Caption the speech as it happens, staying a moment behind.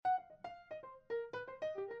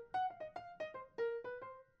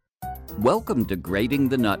Welcome to Grating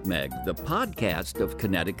the Nutmeg, the podcast of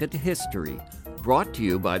Connecticut history, brought to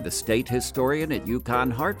you by the state historian at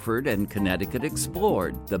UConn Hartford and Connecticut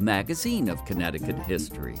Explored, the magazine of Connecticut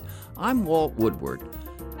history. I'm Walt Woodward.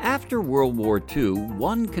 After World War II,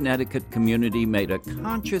 one Connecticut community made a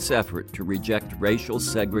conscious effort to reject racial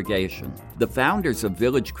segregation. The founders of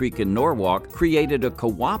Village Creek in Norwalk created a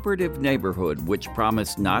cooperative neighborhood which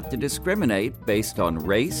promised not to discriminate based on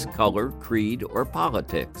race, color, creed, or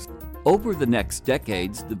politics. Over the next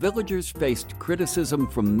decades, the villagers faced criticism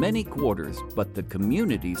from many quarters, but the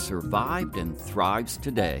community survived and thrives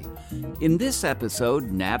today. In this episode,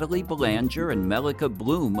 Natalie Belanger and Melika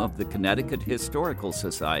Bloom of the Connecticut Historical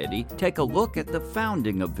Society take a look at the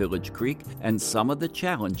founding of Village Creek and some of the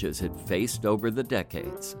challenges it faced over the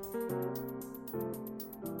decades.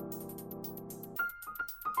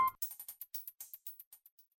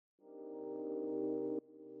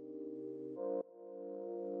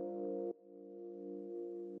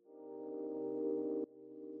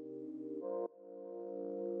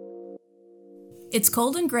 It's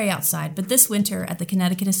cold and gray outside, but this winter at the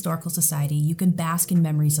Connecticut Historical Society, you can bask in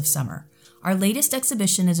memories of summer. Our latest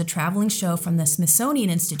exhibition is a traveling show from the Smithsonian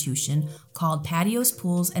Institution called Patios,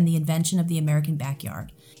 Pools, and the Invention of the American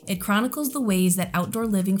Backyard. It chronicles the ways that outdoor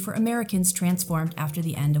living for Americans transformed after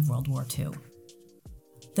the end of World War II.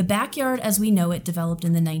 The backyard as we know it developed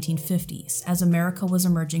in the 1950s, as America was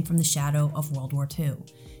emerging from the shadow of World War II.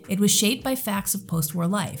 It was shaped by facts of post-war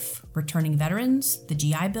life, returning veterans, the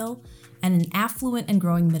GI Bill, and an affluent and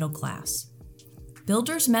growing middle class.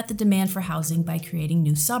 Builders met the demand for housing by creating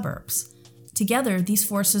new suburbs. Together, these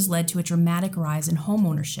forces led to a dramatic rise in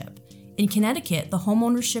homeownership. In Connecticut, the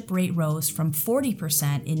homeownership rate rose from 40%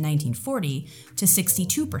 in 1940 to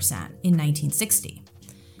 62% in 1960.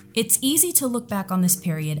 It's easy to look back on this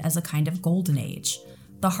period as a kind of golden age.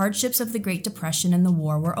 The hardships of the Great Depression and the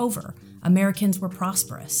war were over. Americans were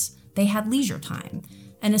prosperous. They had leisure time.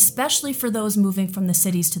 And especially for those moving from the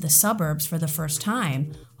cities to the suburbs for the first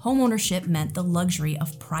time, homeownership meant the luxury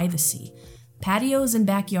of privacy. Patios and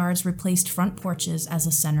backyards replaced front porches as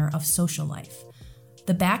a center of social life.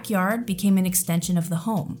 The backyard became an extension of the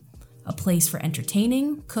home, a place for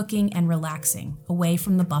entertaining, cooking, and relaxing, away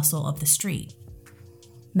from the bustle of the street.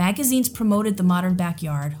 Magazines promoted the modern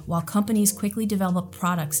backyard, while companies quickly developed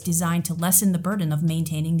products designed to lessen the burden of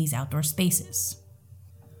maintaining these outdoor spaces.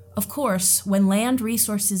 Of course, when land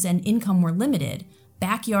resources and income were limited,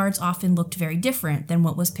 backyards often looked very different than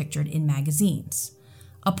what was pictured in magazines.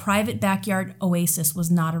 A private backyard oasis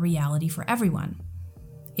was not a reality for everyone.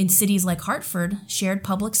 In cities like Hartford, shared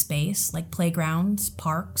public space, like playgrounds,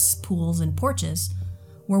 parks, pools, and porches,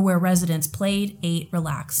 were where residents played, ate,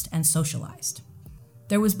 relaxed, and socialized.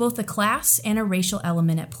 There was both a class and a racial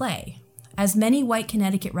element at play. As many white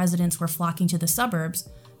Connecticut residents were flocking to the suburbs,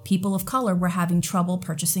 people of color were having trouble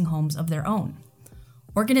purchasing homes of their own.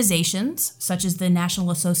 Organizations, such as the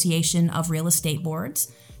National Association of Real Estate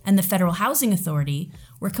Boards and the Federal Housing Authority,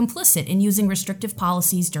 were complicit in using restrictive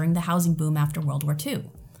policies during the housing boom after World War II.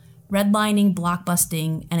 Redlining,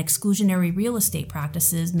 blockbusting, and exclusionary real estate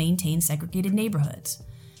practices maintained segregated neighborhoods,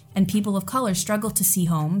 and people of color struggled to see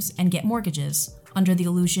homes and get mortgages under the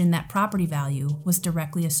illusion that property value was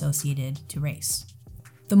directly associated to race.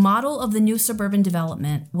 The model of the new suburban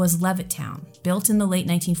development was Levittown, built in the late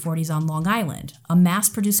 1940s on Long Island, a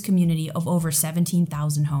mass-produced community of over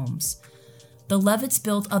 17,000 homes. The Levitts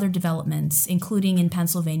built other developments, including in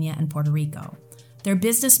Pennsylvania and Puerto Rico. Their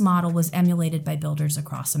business model was emulated by builders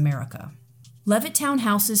across America. Levittown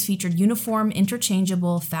houses featured uniform,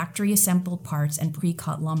 interchangeable, factory-assembled parts and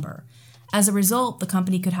pre-cut lumber. As a result, the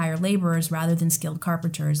company could hire laborers rather than skilled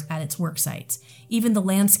carpenters at its work sites. Even the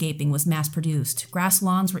landscaping was mass-produced. Grass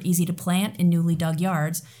lawns were easy to plant in newly dug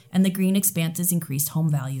yards, and the green expanses increased home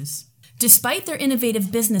values. Despite their innovative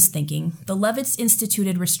business thinking, the Levitts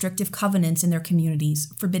instituted restrictive covenants in their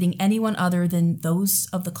communities, forbidding anyone other than those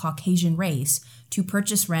of the Caucasian race to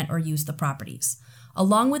purchase, rent, or use the properties.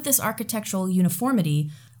 Along with this architectural uniformity,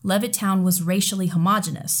 Levittown was racially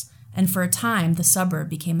homogeneous, and for a time, the suburb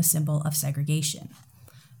became a symbol of segregation.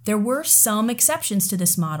 There were some exceptions to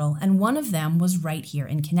this model, and one of them was right here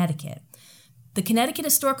in Connecticut. The Connecticut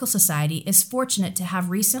Historical Society is fortunate to have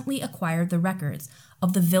recently acquired the records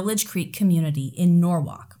of the Village Creek community in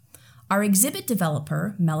Norwalk. Our exhibit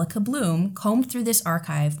developer, Melika Bloom, combed through this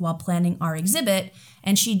archive while planning our exhibit,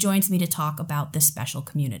 and she joins me to talk about this special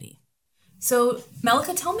community. So,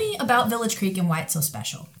 Melika, tell me about Village Creek and why it's so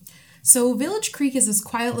special. So Village Creek is this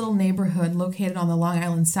quiet little neighborhood located on the Long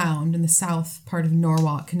Island Sound in the south part of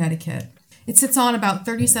Norwalk, Connecticut. It sits on about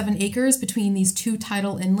 37 acres between these two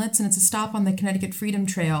tidal inlets, and it's a stop on the Connecticut Freedom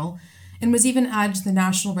Trail and was even added to the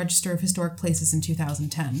National Register of Historic Places in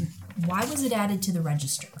 2010. Why was it added to the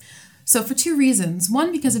register? So for two reasons.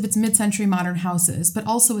 One, because of its mid-century modern houses, but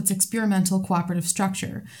also its experimental cooperative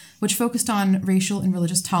structure, which focused on racial and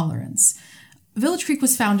religious tolerance. Village Creek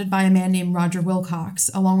was founded by a man named Roger Wilcox,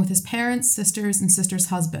 along with his parents, sisters, and sisters'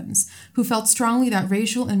 husbands, who felt strongly that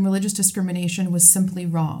racial and religious discrimination was simply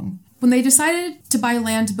wrong. When they decided to buy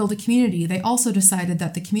land to build a community, they also decided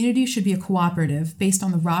that the community should be a cooperative based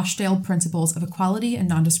on the Rochdale principles of equality and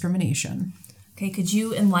non-discrimination. Okay, could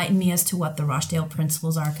you enlighten me as to what the Rochdale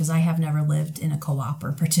principles are? Because I have never lived in a co-op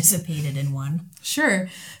or participated in one. Sure.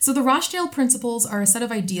 So the Rochdale principles are a set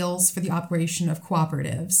of ideals for the operation of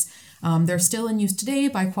cooperatives. They're still in use today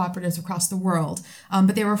by cooperatives across the world,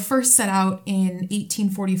 but they were first set out in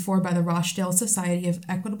 1844 by the Rochdale Society of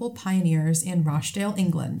Equitable Pioneers in Rochdale,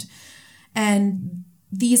 England. And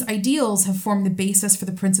these ideals have formed the basis for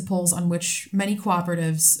the principles on which many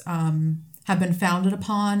cooperatives have been founded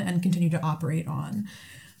upon and continue to operate on.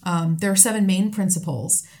 There are 7 main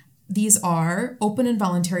principles. These are open and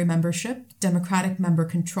voluntary membership, democratic member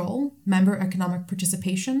control, member economic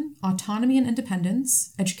participation, autonomy and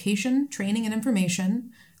independence, education, training and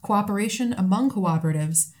information, cooperation among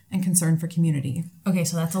cooperatives, and concern for community. Okay,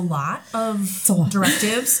 so that's a lot of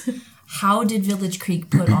directives. How did Village Creek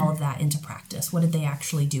put all of that into practice? What did they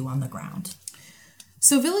actually do on the ground?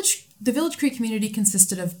 So the Village Creek community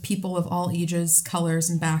consisted of people of all ages, colors,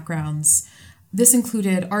 and backgrounds. This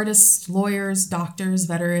included artists, lawyers, doctors,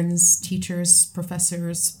 veterans, teachers,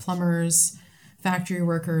 professors, plumbers, factory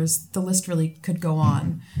workers. The list really could go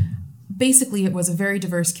on. Basically, it was a very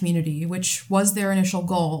diverse community, which was their initial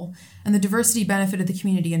goal, and the diversity benefited the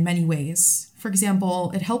community in many ways. For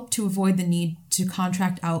example, it helped to avoid the need to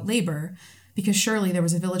contract out labor, because surely there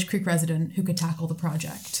was a Village Creek resident who could tackle the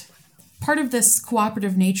project. Part of this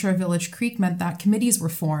cooperative nature of Village Creek meant that committees were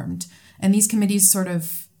formed, and these committees sort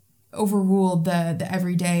of overruled the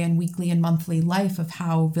everyday and weekly and monthly life of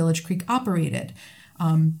how Village Creek operated.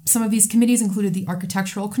 Some of these committees included the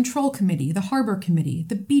Architectural Control Committee, the Harbor Committee,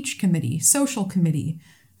 the Beach Committee, Social Committee,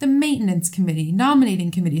 the Maintenance Committee,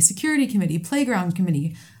 Nominating Committee, Security Committee, Playground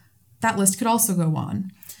Committee. That list could also go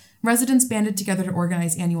on. Residents banded together to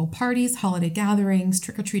organize annual parties, holiday gatherings,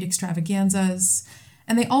 trick-or-treat extravaganzas,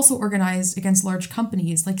 and they also organized against large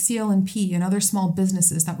companies like CL&P and other small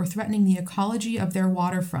businesses that were threatening the ecology of their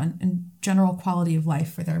waterfront and general quality of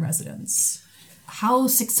life for their residents. How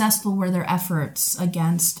successful were their efforts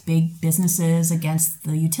against big businesses, against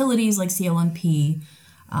the utilities like CL&P?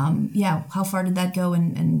 How far did that go,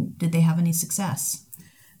 and did they have any success?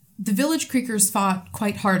 The Village Creekers fought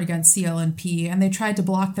quite hard against CL&P, and they tried to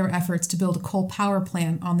block their efforts to build a coal power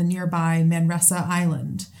plant on the nearby Manresa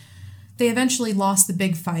Island. They eventually lost the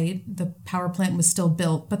big fight. The power plant was still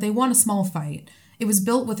built, but they won a small fight. It was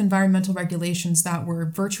built with environmental regulations that were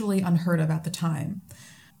virtually unheard of at the time.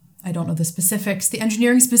 I don't know the specifics, the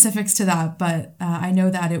engineering specifics to that, but I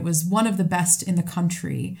know that it was one of the best in the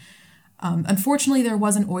country. Unfortunately, there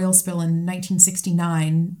was an oil spill in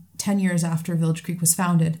 1969, 10 years after Village Creek was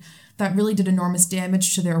founded, that really did enormous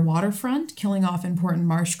damage to their waterfront, killing off important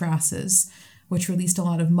marsh grasses, which released a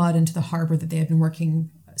lot of mud into the harbor that they had been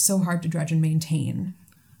working so hard to dredge and maintain.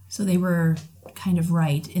 So they were kind of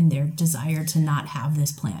right in their desire to not have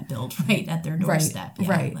this plant built right at their doorstep.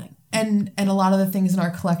 Right. And a lot of the things in our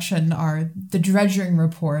collection are the dredging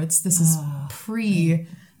reports. This is pre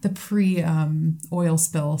oil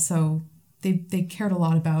spill, so they cared a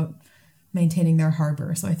lot about maintaining their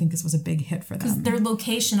harbor. So I think this was a big hit for them. Because their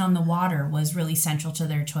location on the water was really central to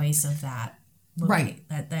their choice of that. Right.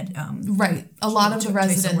 Right. A lot of the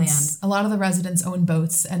residents owned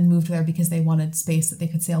boats and moved there because they wanted space that they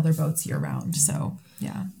could sail their boats year round. So,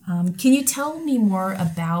 yeah. Can you tell me more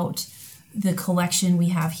about the collection we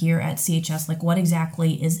have here at CHS? Like, what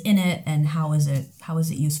exactly is in it, and how is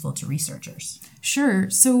it useful to researchers? Sure.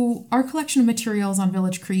 So our collection of materials on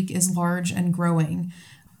Village Creek is large and growing.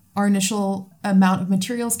 Our initial amount of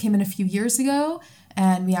materials came in a few years ago,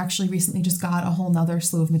 and we actually recently just got a whole nother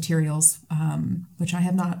slew of materials, which I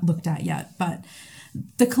have not looked at yet. But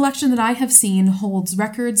the collection that I have seen holds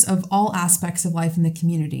records of all aspects of life in the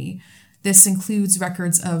community. This includes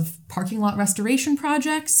records of parking lot restoration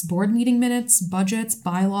projects, board meeting minutes, budgets,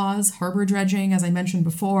 bylaws, harbor dredging, as I mentioned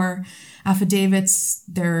before, affidavits,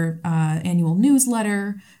 their annual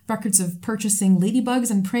newsletter, records of purchasing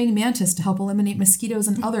ladybugs and praying mantis to help eliminate mosquitoes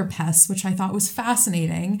and other pests, which I thought was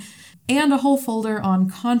fascinating, and a whole folder on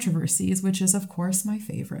controversies, which is, of course, my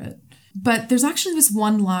favorite. But there's actually this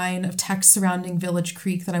one line of text surrounding Village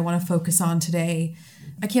Creek that I want to focus on today.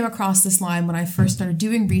 I came across this line when I first started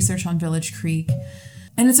doing research on Village Creek.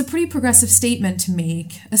 And it's a pretty progressive statement to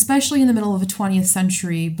make, especially in the middle of the 20th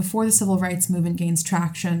century, before the civil rights movement gains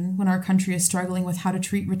traction, when our country is struggling with how to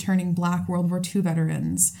treat returning Black World War II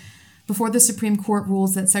veterans, before the Supreme Court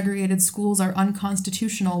rules that segregated schools are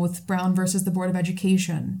unconstitutional with Brown versus the Board of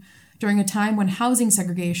Education, during a time when housing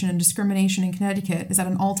segregation and discrimination in Connecticut is at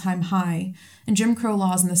an all-time high, and Jim Crow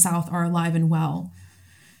laws in the South are alive and well.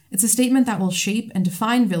 It's a statement that will shape and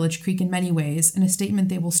define Village Creek in many ways, and a statement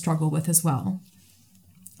they will struggle with as well.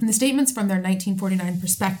 And the statement's from their 1949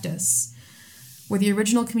 prospectus, where the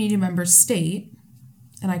original community members state,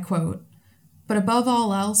 and I quote, "But above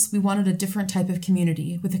all else, we wanted a different type of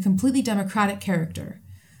community with a completely democratic character.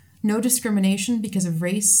 No discrimination because of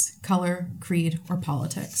race, color, creed, or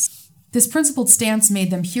politics." This principled stance made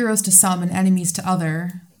them heroes to some and enemies to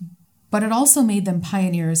other, but it also made them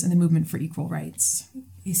pioneers in the movement for equal rights.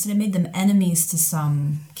 You said it made them enemies to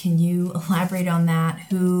some. Can you elaborate on that?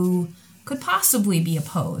 Who could possibly be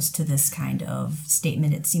opposed to this kind of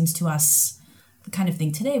statement? It seems to us the kind of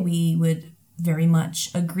thing today we would very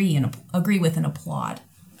much agree with and applaud.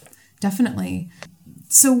 Definitely.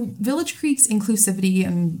 So Village Creek's inclusivity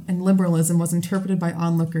and liberalism was interpreted by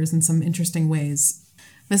onlookers in some interesting ways.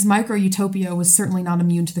 This micro-utopia was certainly not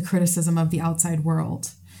immune to the criticism of the outside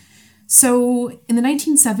world. So in the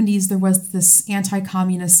 1970s, there was this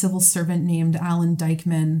anti-communist civil servant named Alan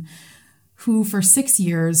Dyckman, who for 6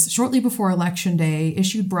 years, shortly before Election Day,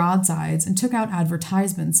 issued broadsides and took out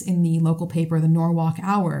advertisements in the local paper, the Norwalk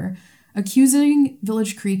Hour, accusing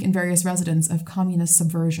Village Creek and various residents of communist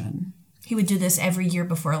subversion. He would do this every year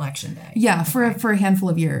before Election Day. Yeah, for a handful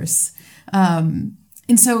of years.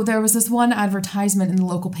 And so there was this one advertisement in the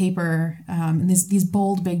local paper, and these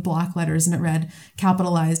bold, big block letters, and it read,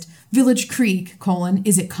 capitalized, "Village Creek, :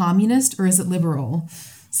 is it communist or is it liberal?"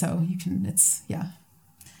 So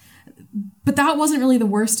But that wasn't really the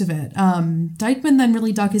worst of it. Dyckman then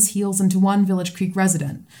really dug his heels into one Village Creek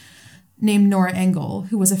resident named Nora Engel,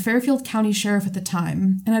 who was a Fairfield County sheriff at the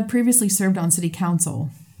time and had previously served on city council.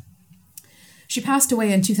 She passed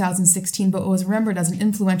away in 2016, but was remembered as an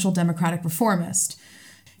influential Democratic reformist.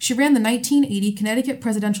 She ran the 1980 Connecticut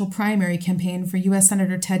presidential primary campaign for U.S.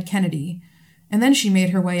 Senator Ted Kennedy, and then she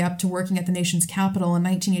made her way up to working at the nation's capital in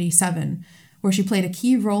 1987, where she played a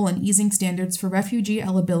key role in easing standards for refugee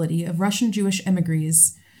eligibility of Russian Jewish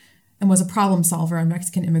immigrants and was a problem solver on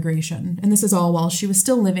Mexican immigration. And this is all while she was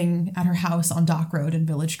still living at her house on Dock Road in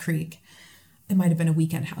Village Creek. It might have been a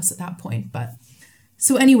weekend house at that point, but...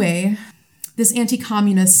 So anyway, this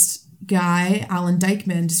anti-communist guy, Alan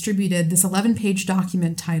Dyckman, distributed this 11-page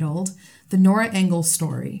document titled The Nora Engel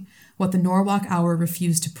Story, What the Norwalk Hour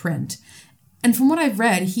Refused to Print. And from what I've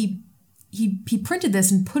read, he printed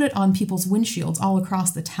this and put it on people's windshields all across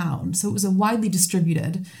the town. So it was a widely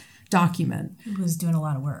distributed document. He was doing a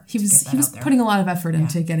lot of work. He was putting a lot of effort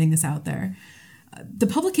into getting this out there. The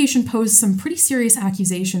publication posed some pretty serious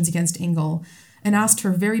accusations against Engel and asked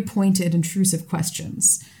her very pointed, intrusive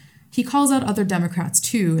questions. He calls out other Democrats,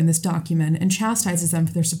 too, in this document and chastises them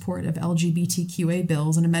for their support of LGBTQA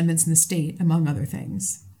bills and amendments in the state, among other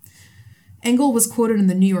things. Engel was quoted in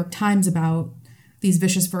the New York Times about these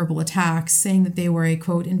vicious verbal attacks, saying that they were a,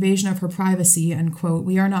 quote, invasion of her privacy and, quote,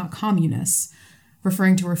 we are not communists,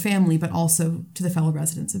 referring to her family, but also to the fellow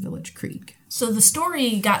residents of Village Creek. So the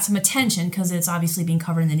story got some attention because it's obviously being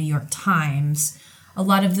covered in the New York Times. A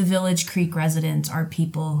lot of the Village Creek residents are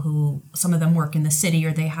people who, some of them work in the city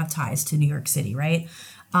or they have ties to New York City, right?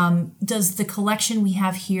 Does the collection we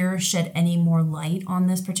have here shed any more light on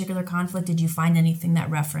this particular conflict? Did you find anything that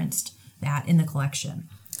referenced that in the collection?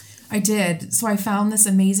 I did. So I found this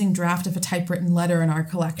amazing draft of a typewritten letter in our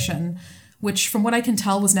collection, which from what I can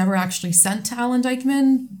tell was never actually sent to Alan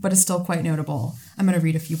Dyckman, but is still quite notable. I'm going to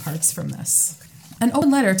read a few parts from this. An open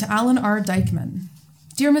letter to Alan R. Dyckman.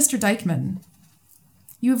 Dear Mr. Dyckman,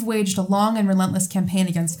 you have waged a long and relentless campaign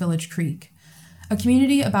against Village Creek, a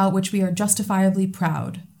community about which we are justifiably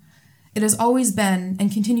proud. It has always been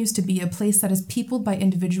and continues to be a place that is peopled by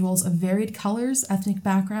individuals of varied colors, ethnic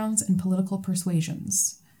backgrounds, and political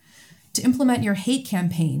persuasions. To implement your hate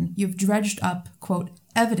campaign, you have dredged up, quote,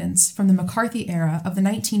 evidence from the McCarthy era of the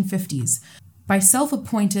 1950s by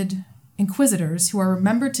self-appointed inquisitors who are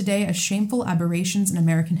remembered today as shameful aberrations in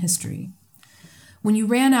American history. When you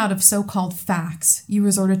ran out of so-called facts, you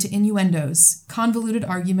resorted to innuendos, convoluted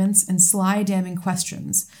arguments, and sly damning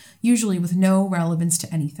questions, usually with no relevance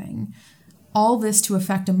to anything. All this to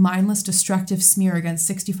effect a mindless, destructive smear against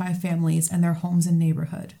 65 families and their homes and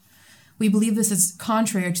neighborhood. We believe this is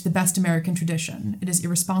contrary to the best American tradition. It is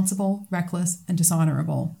irresponsible, reckless, and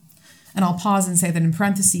dishonorable. And I'll pause and say that in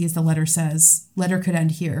parentheses, the letter says, letter could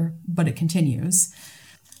end here, but it continues.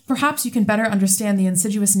 Perhaps you can better understand the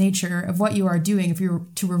insidious nature of what you are doing if you were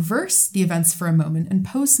to reverse the events for a moment and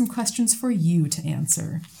pose some questions for you to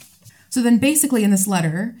answer. So then basically in this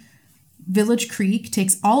letter, Village Creek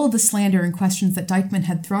takes all of the slander and questions that Dykeman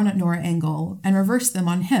had thrown at Nora Engel and reversed them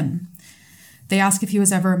on him. They ask if he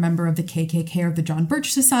was ever a member of the KKK or the John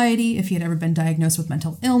Birch Society, if he had ever been diagnosed with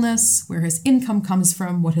mental illness, where his income comes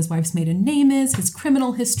from, what his wife's maiden name is, his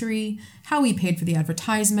criminal history, how he paid for the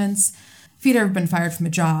advertisements, if he'd ever been fired from a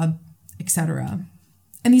job, etc.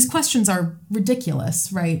 And these questions are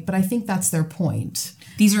ridiculous, right? But I think that's their point.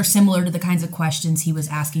 These are similar to the kinds of questions he was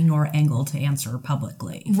asking Nora Engel to answer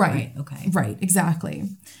publicly. Right. Okay. Right, exactly.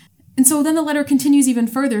 And so then the letter continues even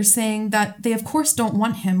further, saying that they of course don't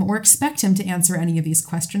want him or expect him to answer any of these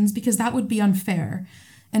questions because that would be unfair,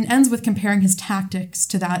 and ends with comparing his tactics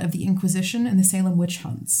to that of the Inquisition and the Salem witch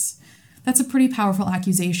hunts. That's a pretty powerful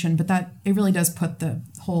accusation, but it really does put the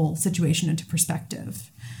whole situation into perspective.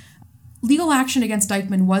 Legal action against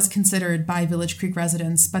Dykeman was considered by Village Creek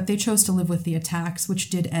residents, but they chose to live with the attacks,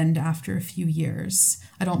 which did end after a few years.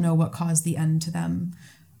 I don't know what caused the end to them,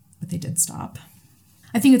 but they did stop.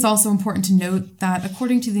 I think it's also important to note that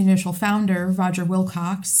according to the initial founder, Roger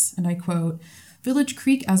Wilcox, and I quote, "Village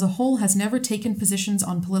Creek as a whole has never taken positions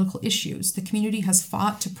on political issues. The community has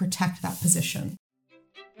fought to protect that position."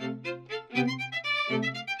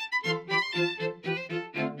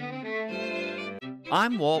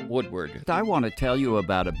 I'm Walt Woodward. I want to tell you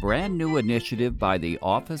about a brand new initiative by the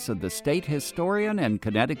Office of the State Historian and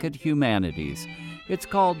Connecticut Humanities. It's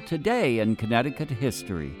called Today in Connecticut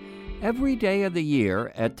History. Every day of the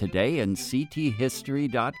year at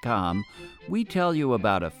todayincthistory.com, we tell you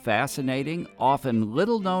about a fascinating, often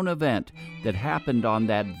little-known event that happened on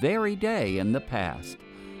that very day in the past.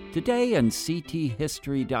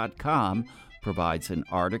 Todayincthistory.com provides an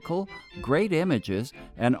article, great images,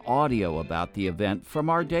 and audio about the event from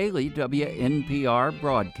our daily WNPR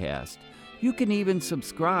broadcast. You can even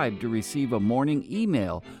subscribe to receive a morning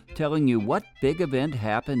email telling you what big event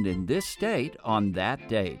happened in this state on that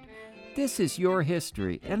date. This is your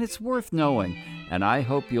history, and it's worth knowing, and I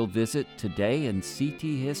hope you'll visit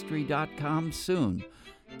todayincthistory.com soon.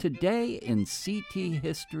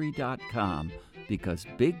 Todayincthistory.com, because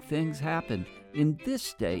big things happened in this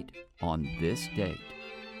state on this date.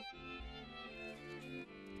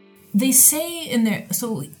 They say in there,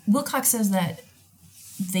 so Wilcox says that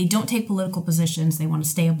they don't take political positions, they want to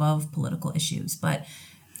stay above political issues, but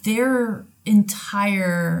their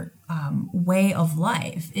entire way of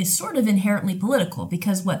life is sort of inherently political,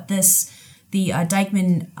 because what the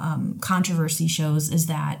Dykeman controversy shows is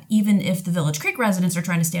that even if the Village Creek residents are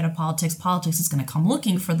trying to stay out of politics, politics is going to come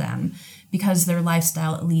looking for them because their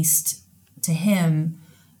lifestyle, at least to him,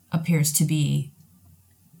 appears to be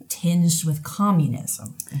tinged with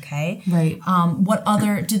communism. Okay? Right. What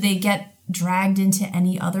other, do they get dragged into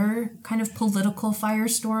any other kind of political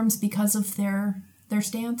firestorms because of their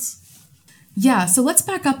stance? Yeah, so let's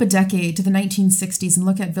back up a decade to the 1960s and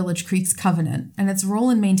look at Village Creek's covenant and its role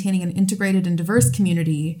in maintaining an integrated and diverse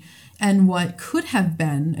community, and what could have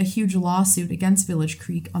been a huge lawsuit against Village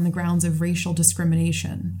Creek on the grounds of racial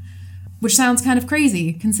discrimination, which sounds kind of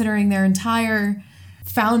crazy considering their entire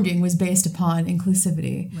founding was based upon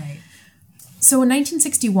inclusivity. Right. So in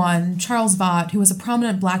 1961, Charles Vaught, who was a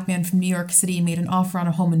prominent black man from New York City, made an offer on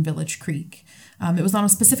a home in Village Creek. It was on a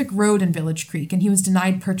specific road in Village Creek, and he was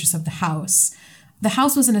denied purchase of the house. The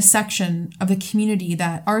house was in a section of the community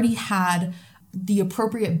that already had the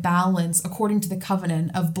appropriate balance, according to the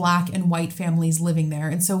covenant, of black and white families living there.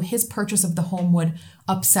 And so his purchase of the home would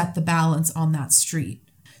upset the balance on that street.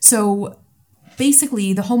 So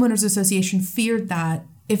basically, the Homeowners Association feared that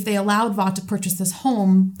if they allowed Vaught to purchase this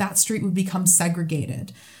home, that street would become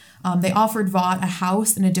segregated. They offered Vaught a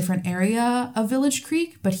house in a different area of Village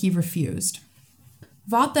Creek, but he refused.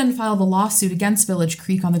 Vaught then filed a lawsuit against Village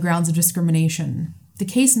Creek on the grounds of discrimination. The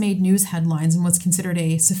case made news headlines and was considered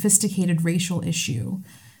a sophisticated racial issue.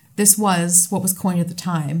 This was, what was coined at the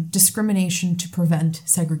time, discrimination to prevent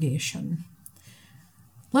segregation.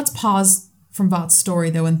 Let's pause from Vaught's story,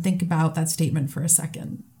 though, and think about that statement for a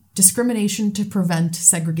second. Discrimination to prevent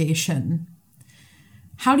segregation.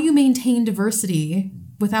 How do you maintain diversity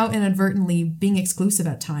without inadvertently being exclusive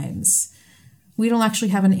at times? We don't actually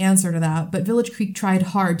have an answer to that, but Village Creek tried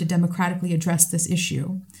hard to democratically address this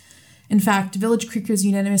issue. In fact, Village Creekers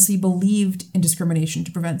unanimously believed in discrimination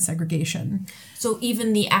to prevent segregation. So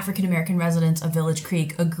even the African-American residents of Village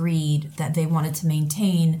Creek agreed that they wanted to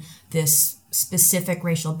maintain this specific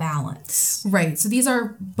racial balance. Right. So these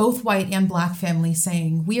are both white and black families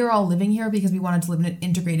saying, we are all living here because we wanted to live in an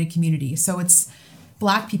integrated community. So it's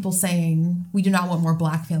Black people saying, we do not want more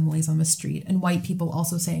Black families on the street, and white people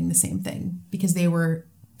also saying the same thing, because they were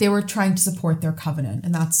trying to support their covenant.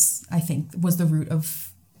 And that's, I think, was the root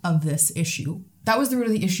of this issue. That was the root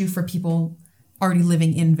of the issue for people already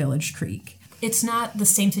living in Village Creek. It's not the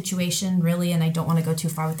same situation, really, and I don't want to go too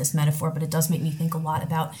far with this metaphor, but it does make me think a lot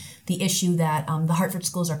about the issue that the Hartford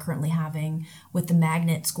schools are currently having with the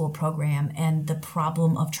magnet school program and the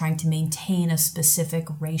problem of trying to maintain a specific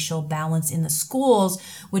racial balance in the schools,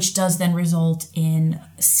 which does then result in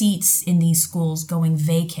seats in these schools going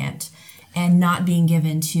vacant and not being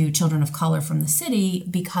given to children of color from the city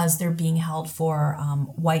because they're being held for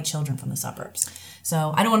white children from the suburbs.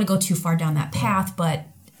 So I don't want to go too far down that path, but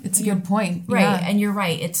it's a good point. Right, yeah. And you're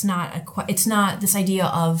right. It's not this idea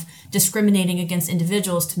of discriminating against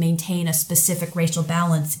individuals to maintain a specific racial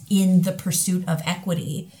balance in the pursuit of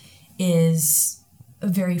equity is a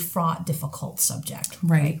very fraught, difficult subject.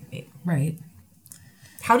 Right.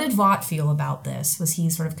 How did Vaught feel about this? Was he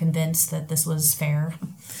sort of convinced that this was fair?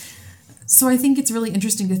 So I think it's really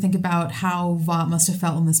interesting to think about how Vaught must have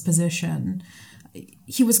felt in this position.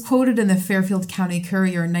 He was quoted in the Fairfield County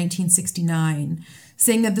Courier in 1969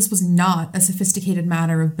 saying that this was not a sophisticated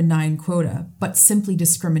matter of benign quota, but simply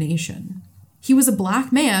discrimination. He was a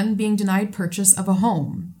Black man being denied purchase of a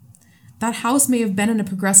home. That house may have been in a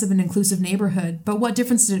progressive and inclusive neighborhood, but what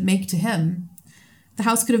difference did it make to him? The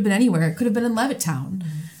house could have been anywhere. It could have been in Levittown. Mm-hmm.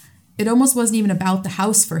 It almost wasn't even about the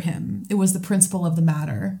house for him. It was the principle of the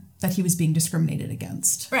matter that he was being discriminated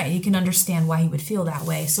against. Right. You can understand why he would feel that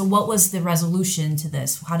way. So what was the resolution to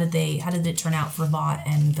this? How did it turn out for Vaught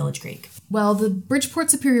and Village Creek? Well, the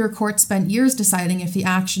Bridgeport Superior Court spent years deciding if the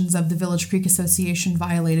actions of the Village Creek Association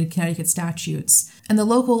violated Connecticut statutes, and the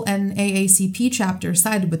local NAACP chapter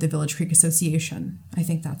sided with the Village Creek Association. I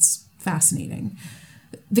think that's fascinating.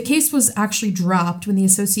 The case was actually dropped when the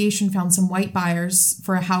association found some white buyers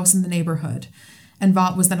for a house in the neighborhood, and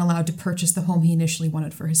Vaught was then allowed to purchase the home he initially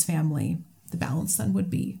wanted for his family. The balance then would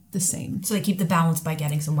be the same. So they keep the balance by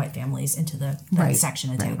getting some white families into the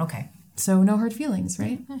section of town. Okay. So no hard feelings,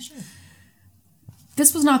 right? Oh, sure.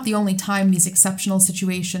 This was not the only time these exceptional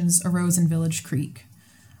situations arose in Village Creek.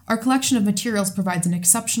 Our collection of materials provides an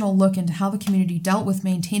exceptional look into how the community dealt with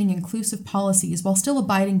maintaining inclusive policies while still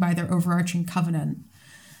abiding by their overarching covenant.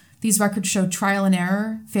 These records show trial and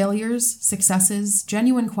error, failures, successes,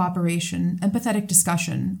 genuine cooperation, empathetic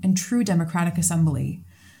discussion, and true democratic assembly.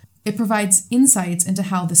 It provides insights into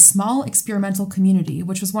how this small experimental community,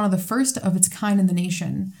 which was one of the first of its kind in the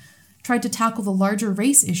nation, tried to tackle the larger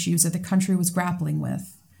race issues that the country was grappling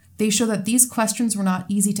with. They show that these questions were not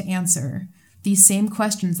easy to answer, these same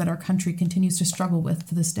questions that our country continues to struggle with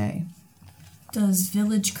to this day. Does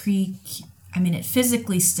Village Creek, it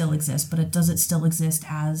physically still exists, but does it still exist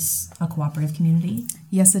as a cooperative community?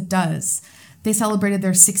 Yes, it does. They celebrated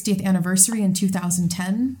their 60th anniversary in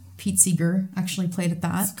 2010. Pete Seeger actually played at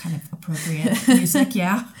that. That's kind of appropriate music,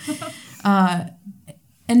 yeah.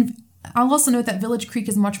 And I'll also note that Village Creek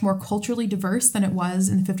is much more culturally diverse than it was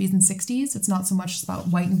in the 50s and 60s. It's not so much about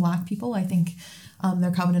white and Black people. I think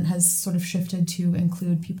their covenant has sort of shifted to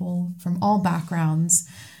include people from all backgrounds.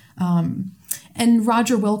 And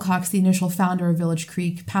Roger Wilcox, the initial founder of Village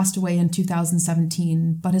Creek, passed away in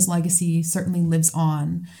 2017, but his legacy certainly lives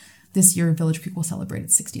on. This year, Village Creek will celebrate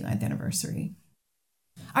its 69th anniversary.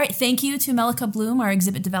 All right, thank you to Melika Bloom, our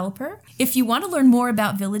exhibit developer. If you want to learn more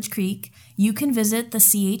about Village Creek, you can visit the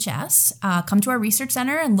CHS, come to our research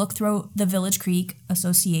center and look through the Village Creek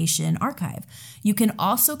Association archive. You can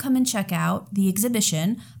also come and check out the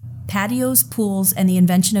exhibition, Patios, Pools, and the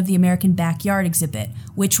Invention of the American Backyard exhibit,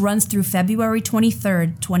 which runs through February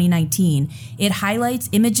 23rd, 2019. It highlights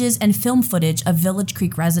images and film footage of Village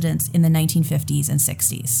Creek residents in the 1950s and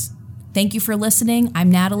 60s. Thank you for listening. I'm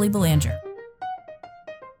Natalie Belanger.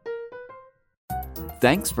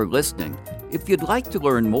 Thanks for listening. If you'd like to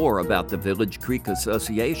learn more about the Village Creek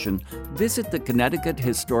Association, visit the Connecticut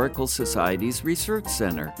Historical Society's Research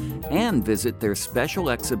Center and visit their special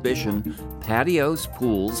exhibition, Patios,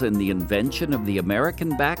 Pools, and the Invention of the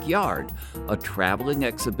American Backyard, a traveling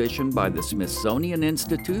exhibition by the Smithsonian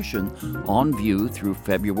Institution on view through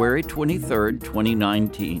February 23,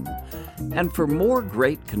 2019. And for more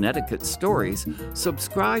great Connecticut stories,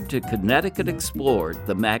 subscribe to Connecticut Explored,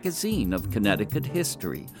 the magazine of Connecticut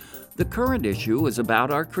history. The current issue is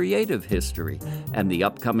about our creative history, and the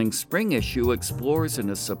upcoming spring issue explores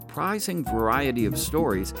in a surprising variety of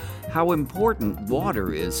stories how important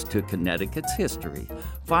water is to Connecticut's history.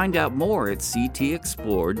 Find out more at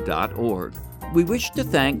ctexplored.org. We wish to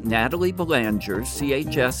thank Natalie Belanger,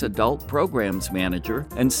 CHS Adult Programs Manager,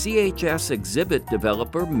 and CHS Exhibit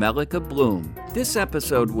Developer Melika Bloom. This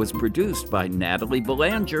episode was produced by Natalie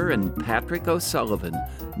Belanger and Patrick O'Sullivan.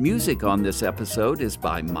 Music on this episode is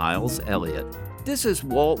by Miles Elliott. This is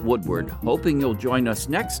Walt Woodward, hoping you'll join us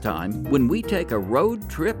next time when we take a road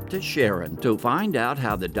trip to Sharon to find out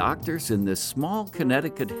how the doctors in this small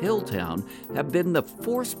Connecticut hill town have been the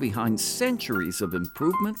force behind centuries of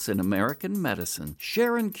improvements in American medicine.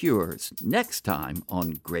 Sharon Cures, next time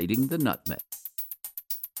on Grating the Nutmeg.